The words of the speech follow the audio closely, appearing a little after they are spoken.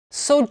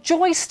So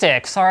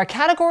joysticks are a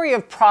category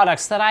of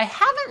products that I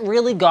haven't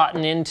really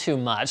gotten into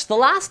much. The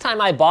last time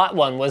I bought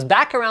one was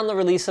back around the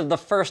release of the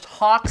first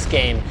Hawks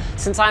game,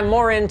 since I'm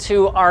more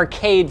into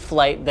arcade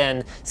flight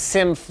than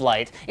sim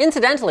flight.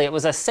 Incidentally, it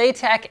was a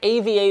Saitek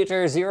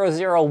Aviator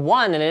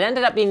 001, and it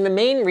ended up being the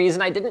main reason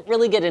I didn't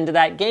really get into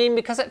that game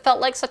because it felt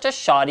like such a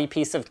shoddy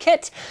piece of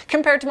kit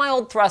compared to my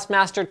old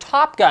Thrustmaster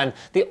Top Gun,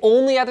 the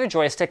only other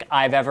joystick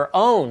I've ever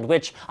owned,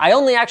 which I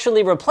only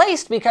actually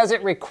replaced because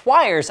it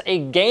requires a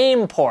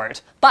game port.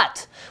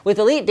 But with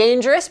Elite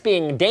Dangerous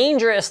being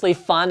dangerously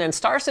fun and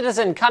Star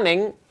Citizen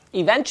coming,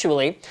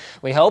 eventually,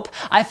 we hope,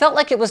 I felt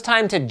like it was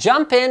time to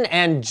jump in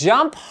and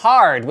jump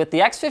hard with the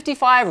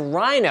X55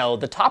 Rhino,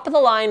 the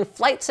top-of-the-line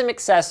flight sim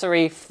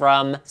accessory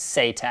from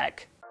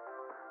Saitek.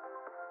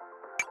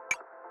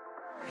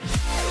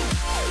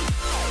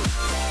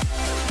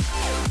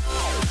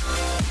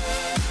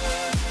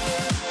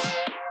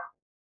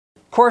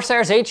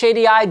 Corsair's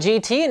H.O.T.A.S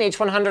GT and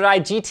H100i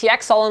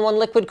GTX all-in-one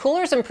liquid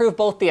coolers improve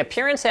both the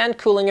appearance and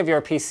cooling of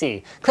your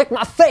PC. Click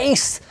my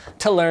face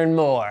to learn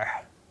more.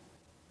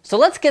 So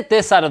let's get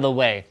this out of the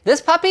way.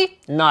 This puppy,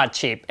 not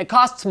cheap. It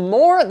costs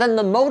more than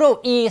the Moto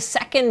E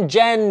 2nd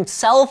gen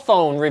cell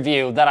phone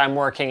review that I'm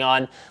working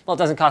on. Well, it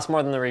doesn't cost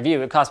more than the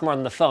review, it costs more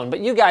than the phone, but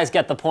you guys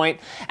get the point.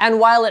 And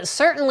while it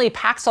certainly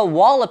packs a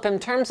wallop in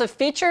terms of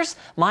features,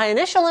 my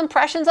initial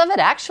impressions of it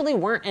actually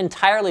weren't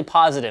entirely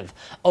positive.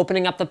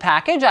 Opening up the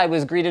package, I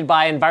was greeted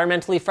by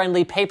environmentally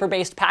friendly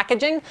paper-based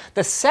packaging,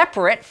 the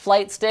separate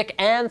flight stick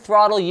and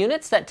throttle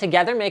units that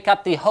together make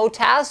up the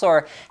H.O.T.A.S,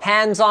 or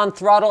hands-on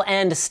throttle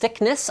and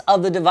stickness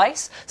of the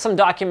device, some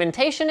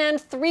documentation, and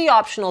 3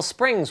 optional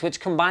springs, which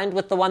combined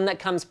with the one that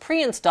comes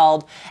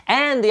pre-installed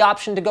and the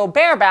option to go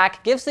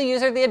bareback gives the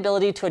user the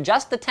ability to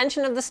adjust the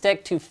tension of the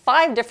stick to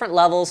 5 different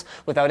levels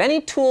without any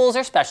tools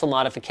or special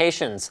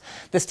modifications.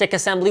 The stick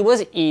assembly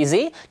was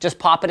easy. Just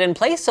pop it in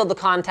place so the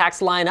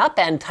contacts line up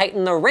and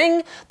tighten the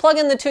ring, plug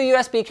in the 2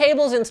 USB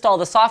cables, install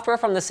the software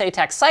from the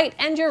Saitek site,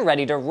 and you're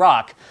ready to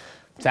rock.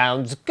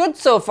 Sounds good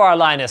so far,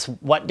 Linus.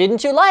 What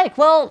didn't you like?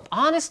 Well,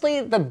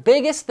 honestly, the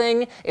biggest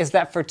thing is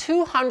that for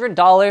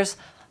 $200,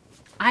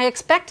 I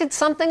expected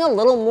something a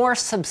little more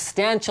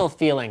substantial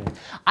feeling.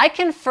 I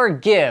can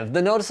forgive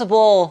the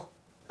noticeable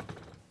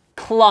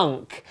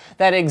clunk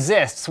that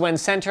exists when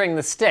centering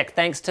the stick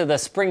thanks to the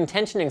spring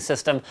tensioning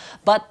system,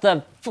 but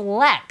the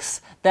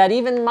flex that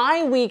even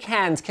my weak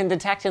hands can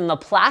detect in the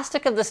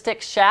plastic of the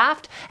stick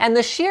shaft and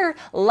the sheer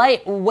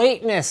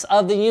lightweightness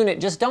of the unit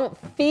just don't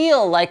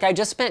feel like I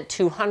just spent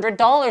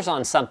 $200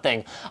 on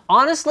something.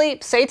 Honestly,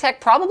 Saitek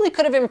probably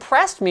could have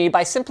impressed me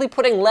by simply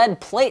putting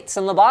lead plates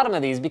in the bottom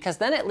of these, because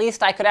then at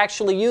least I could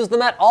actually use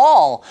them at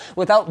all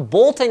without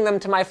bolting them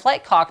to my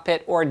flight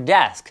cockpit or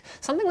desk,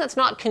 something that's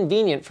not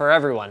convenient for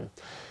everyone.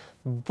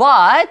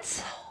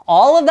 But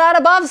all of that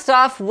above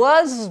stuff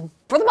was,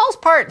 for the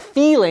most part,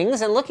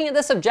 feelings, and looking at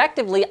this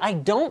objectively, I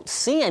don't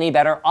see any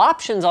better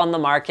options on the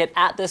market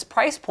at this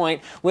price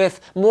point, with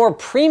more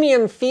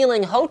premium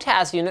feeling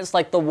H.O.T.A.S units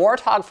like the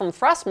Warthog from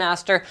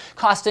Thrustmaster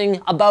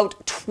costing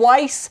about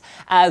twice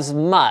as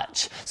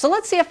much. So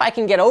let's see if I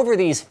can get over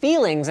these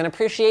feelings and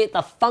appreciate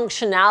the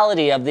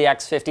functionality of the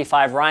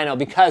X55 Rhino,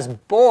 because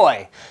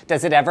boy,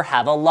 does it ever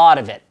have a lot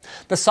of it.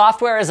 The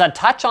software is a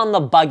touch on the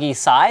buggy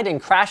side and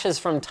crashes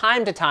from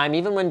time to time,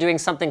 even when doing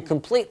something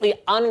completely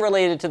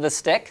unrelated to the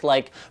stick,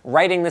 like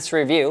writing this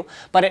review,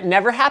 but it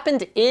never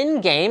happened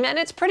in-game, and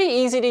it's pretty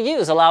easy to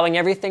use, allowing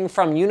everything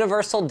from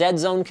universal dead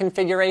zone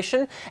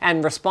configuration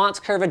and response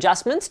curve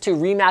adjustments to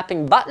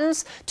remapping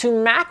buttons to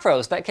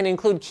macros that can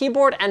include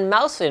keyboard and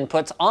mouse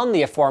inputs on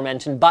the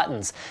aforementioned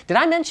buttons. Did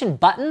I mention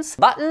buttons?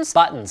 Buttons,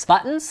 buttons,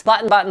 buttons,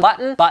 button, button,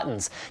 button,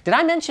 buttons. Did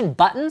I mention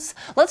buttons?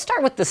 Let's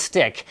start with the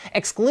stick.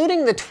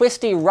 Excluding the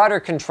twisty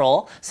rudder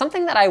control,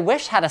 something that I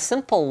wish had a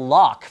simple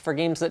lock for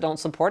games that don't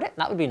support it,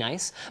 that would be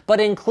nice, but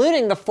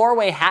including the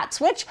 4-way hat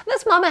switch,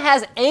 this mama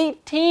has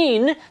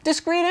 18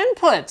 discrete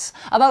inputs,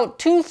 about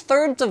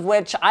 2/3 of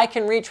which I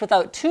can reach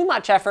without too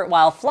much effort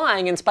while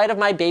flying in spite of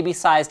my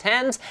baby-sized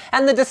hands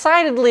and the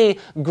decidedly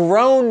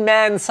grown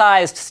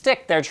man-sized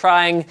stick they're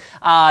trying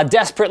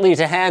desperately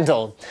to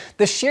handle.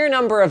 The sheer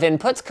number of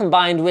inputs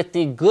combined with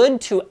the good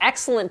to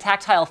excellent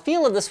tactile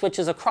feel of the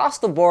switches across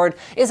the board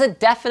is a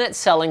definite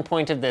selling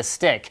point of this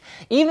stick.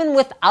 Even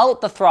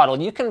without the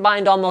throttle, you can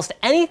bind almost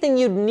anything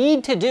you'd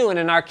need to do in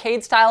an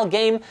arcade-style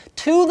game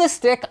to the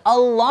stick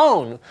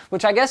alone,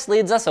 which I guess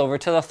leads us over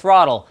to the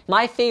throttle,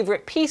 my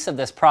favorite piece of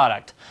this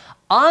product.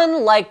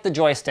 Unlike the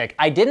joystick,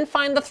 I didn't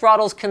find the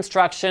throttle's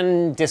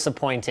construction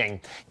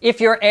disappointing. If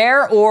your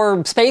air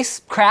or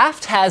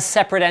spacecraft has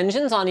separate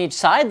engines on each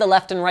side, the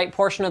left and right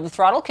portion of the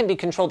throttle can be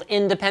controlled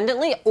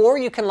independently, or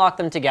you can lock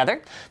them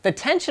together. The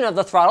tension of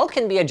the throttle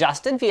can be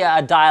adjusted via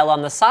a dial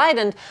on the side,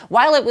 and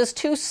while it was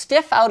too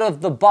stiff out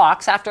of the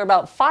box, after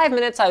about 5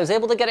 minutes I was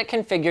able to get it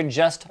configured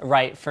just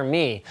right for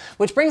me.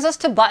 Which brings us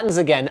to buttons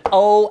again.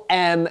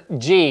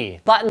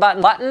 OMG. Button,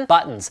 button, button,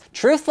 buttons.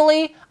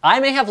 Truthfully, I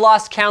may have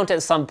lost count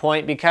at some point,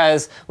 point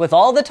because with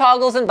all the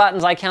toggles and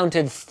buttons, I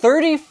counted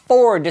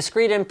 34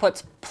 discrete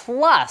inputs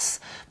plus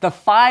the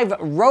 5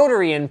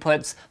 rotary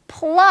inputs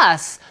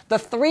plus the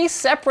 3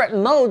 separate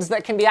modes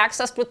that can be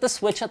accessed with the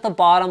switch at the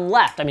bottom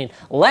left. I mean,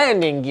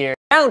 landing gear,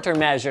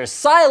 countermeasures,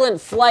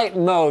 silent flight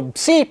mode,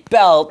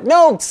 seatbelt,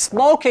 no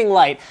smoking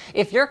light.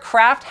 If your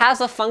craft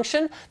has a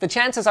function, the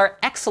chances are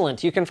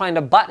excellent you can find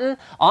a button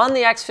on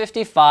the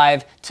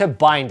X55 to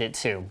bind it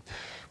to.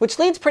 Which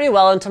leads pretty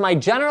well into my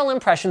general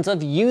impressions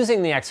of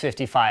using the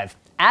X55.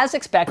 As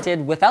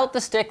expected, without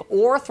the stick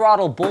or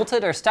throttle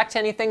bolted or stuck to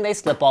anything, they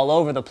slip all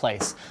over the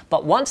place.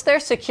 But once they're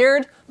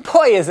secured,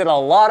 boy is it a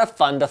lot of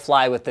fun to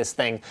fly with this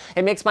thing.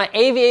 It makes my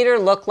aviator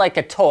look like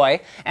a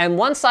toy, and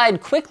once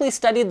I'd quickly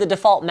studied the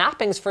default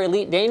mappings for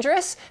Elite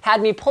Dangerous,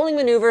 had me pulling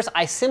maneuvers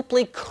I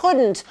simply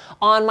couldn't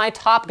on my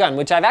Top Gun,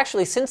 which I've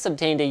actually since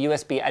obtained a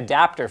USB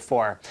adapter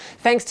for.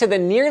 Thanks to the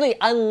nearly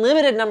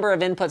unlimited number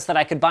of inputs that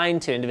I could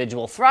bind to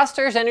individual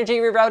thrusters, energy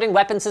rerouting,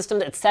 weapon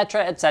systems,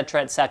 etc.,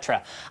 etc.,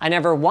 etc. I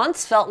never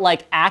once felt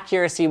like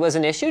accuracy was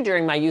an issue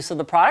during my use of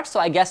the product, so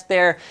I guess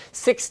their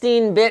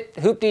 16-bit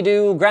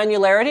hoop-de-doo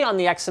granularity on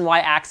the X and Y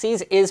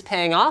axes is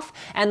paying off,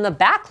 and the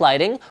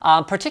backlighting,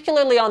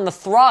 particularly on the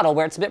throttle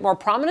where it's a bit more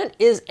prominent,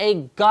 is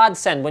a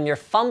godsend when you're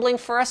fumbling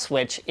for a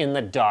switch in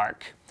the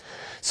dark.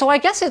 So I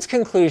guess it's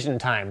conclusion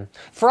time.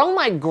 For all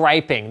my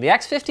griping, the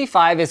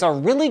X55 is a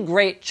really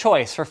great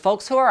choice for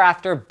folks who are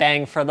after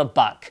bang for the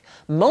buck.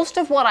 Most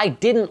of what I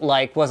didn't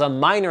like was a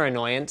minor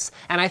annoyance,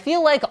 and I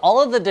feel like all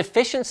of the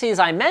deficiencies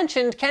I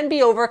mentioned can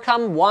be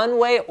overcome one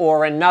way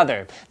or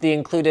another. The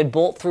included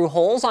bolt-through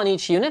holes on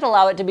each unit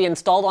allow it to be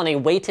installed on a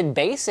weighted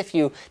base if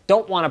you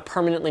don't want to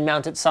permanently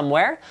mount it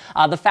somewhere.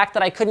 The fact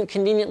that I couldn't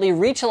conveniently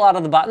reach a lot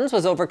of the buttons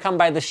was overcome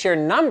by the sheer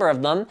number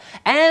of them,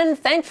 and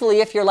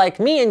thankfully if you're like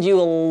me and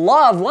you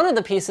love one of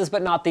the pieces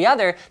but not the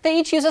other, they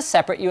each use a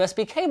separate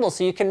USB cable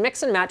so you can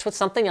mix and match with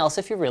something else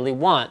if you really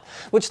want.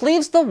 Which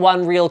leaves the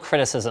one real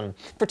criticism.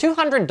 For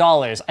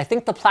 $200, I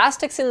think the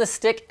plastics in the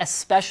stick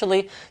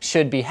especially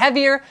should be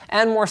heavier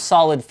and more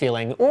solid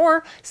feeling,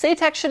 or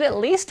Saitek should at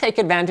least take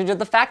advantage of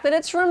the fact that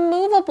it's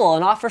removable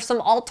and offer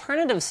some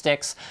alternative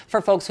sticks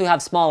for folks who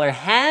have smaller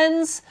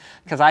hands,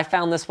 because I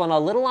found this one a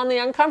little on the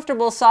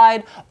uncomfortable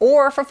side,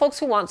 or for folks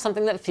who want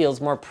something that feels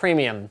more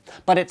premium.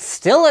 But it's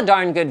still a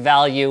darn good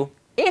value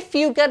if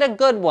you get a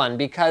good one,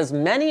 because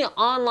many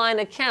online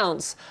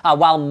accounts,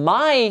 while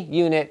my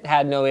unit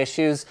had no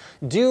issues,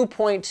 do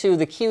point to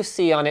the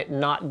QC on it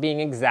not being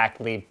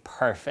exactly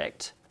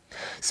perfect.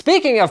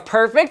 Speaking of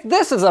perfect,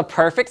 this is a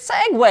perfect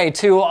segue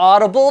to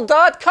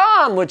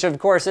audible.com, which of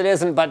course it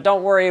isn't, but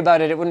don't worry about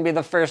it. It wouldn't be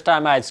the first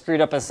time I'd screwed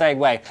up a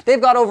segue.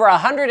 They've got over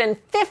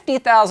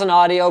 150,000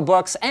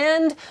 audiobooks,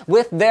 and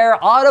with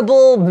their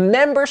Audible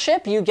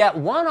membership, you get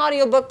 1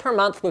 audiobook per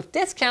month with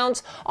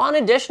discounts on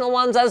additional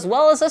ones, as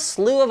well as a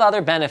slew of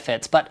other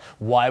benefits. But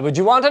why would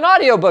you want an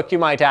audiobook, you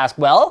might ask?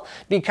 Well,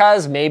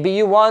 because maybe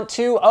you want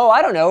to,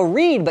 I don't know,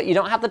 read, but you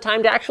don't have the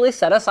time to actually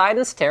set aside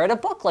and stare at a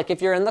book, like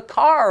if you're in the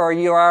car or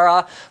you are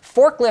a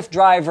forklift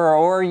driver,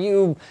 or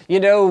you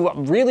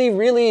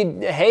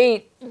really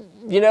hate,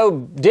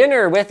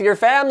 dinner with your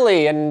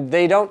family and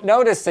they don't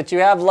notice that you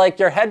have like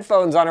your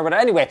headphones on or whatever.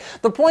 Anyway,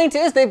 the point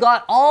is they've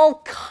got all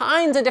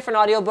kinds of different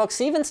audiobooks,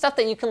 even stuff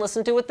that you can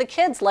listen to with the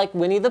kids, like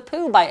Winnie the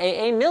Pooh by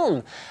A.A.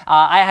 Milne.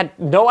 I had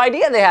no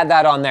idea they had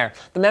that on there.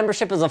 The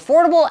membership is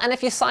affordable, and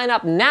if you sign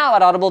up now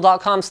at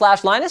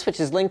audible.com/Linus, which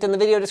is linked in the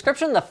video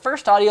description, the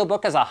first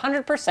audiobook is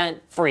 100%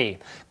 free.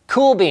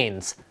 Cool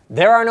beans.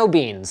 There are no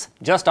beans,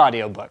 just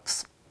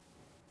audiobooks.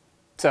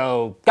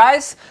 So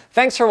guys,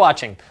 thanks for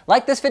watching.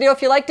 Like this video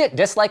if you liked it,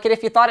 dislike it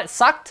if you thought it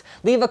sucked.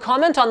 Leave a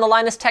comment on the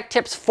Linus Tech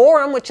Tips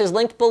forum, which is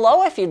linked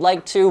below if you'd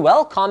like to,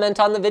 well, comment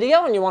on the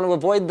video and you want to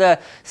avoid the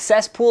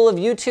cesspool of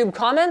YouTube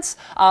comments.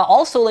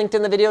 Also linked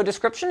in the video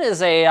description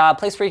is a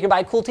place where you can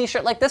buy a cool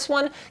t-shirt like this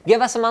one,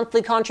 give us a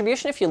monthly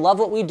contribution if you love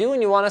what we do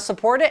and you want to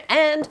support it,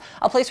 and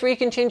a place where you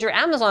can change your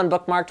Amazon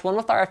bookmark to one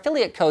with our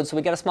affiliate code so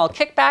we get a small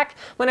kickback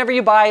whenever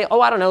you buy,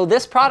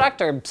 this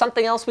product or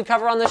something else we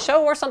cover on the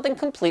show or something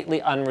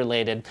completely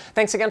unrelated.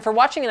 Thanks again for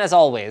watching, and as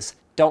always,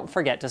 don't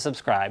forget to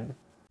subscribe.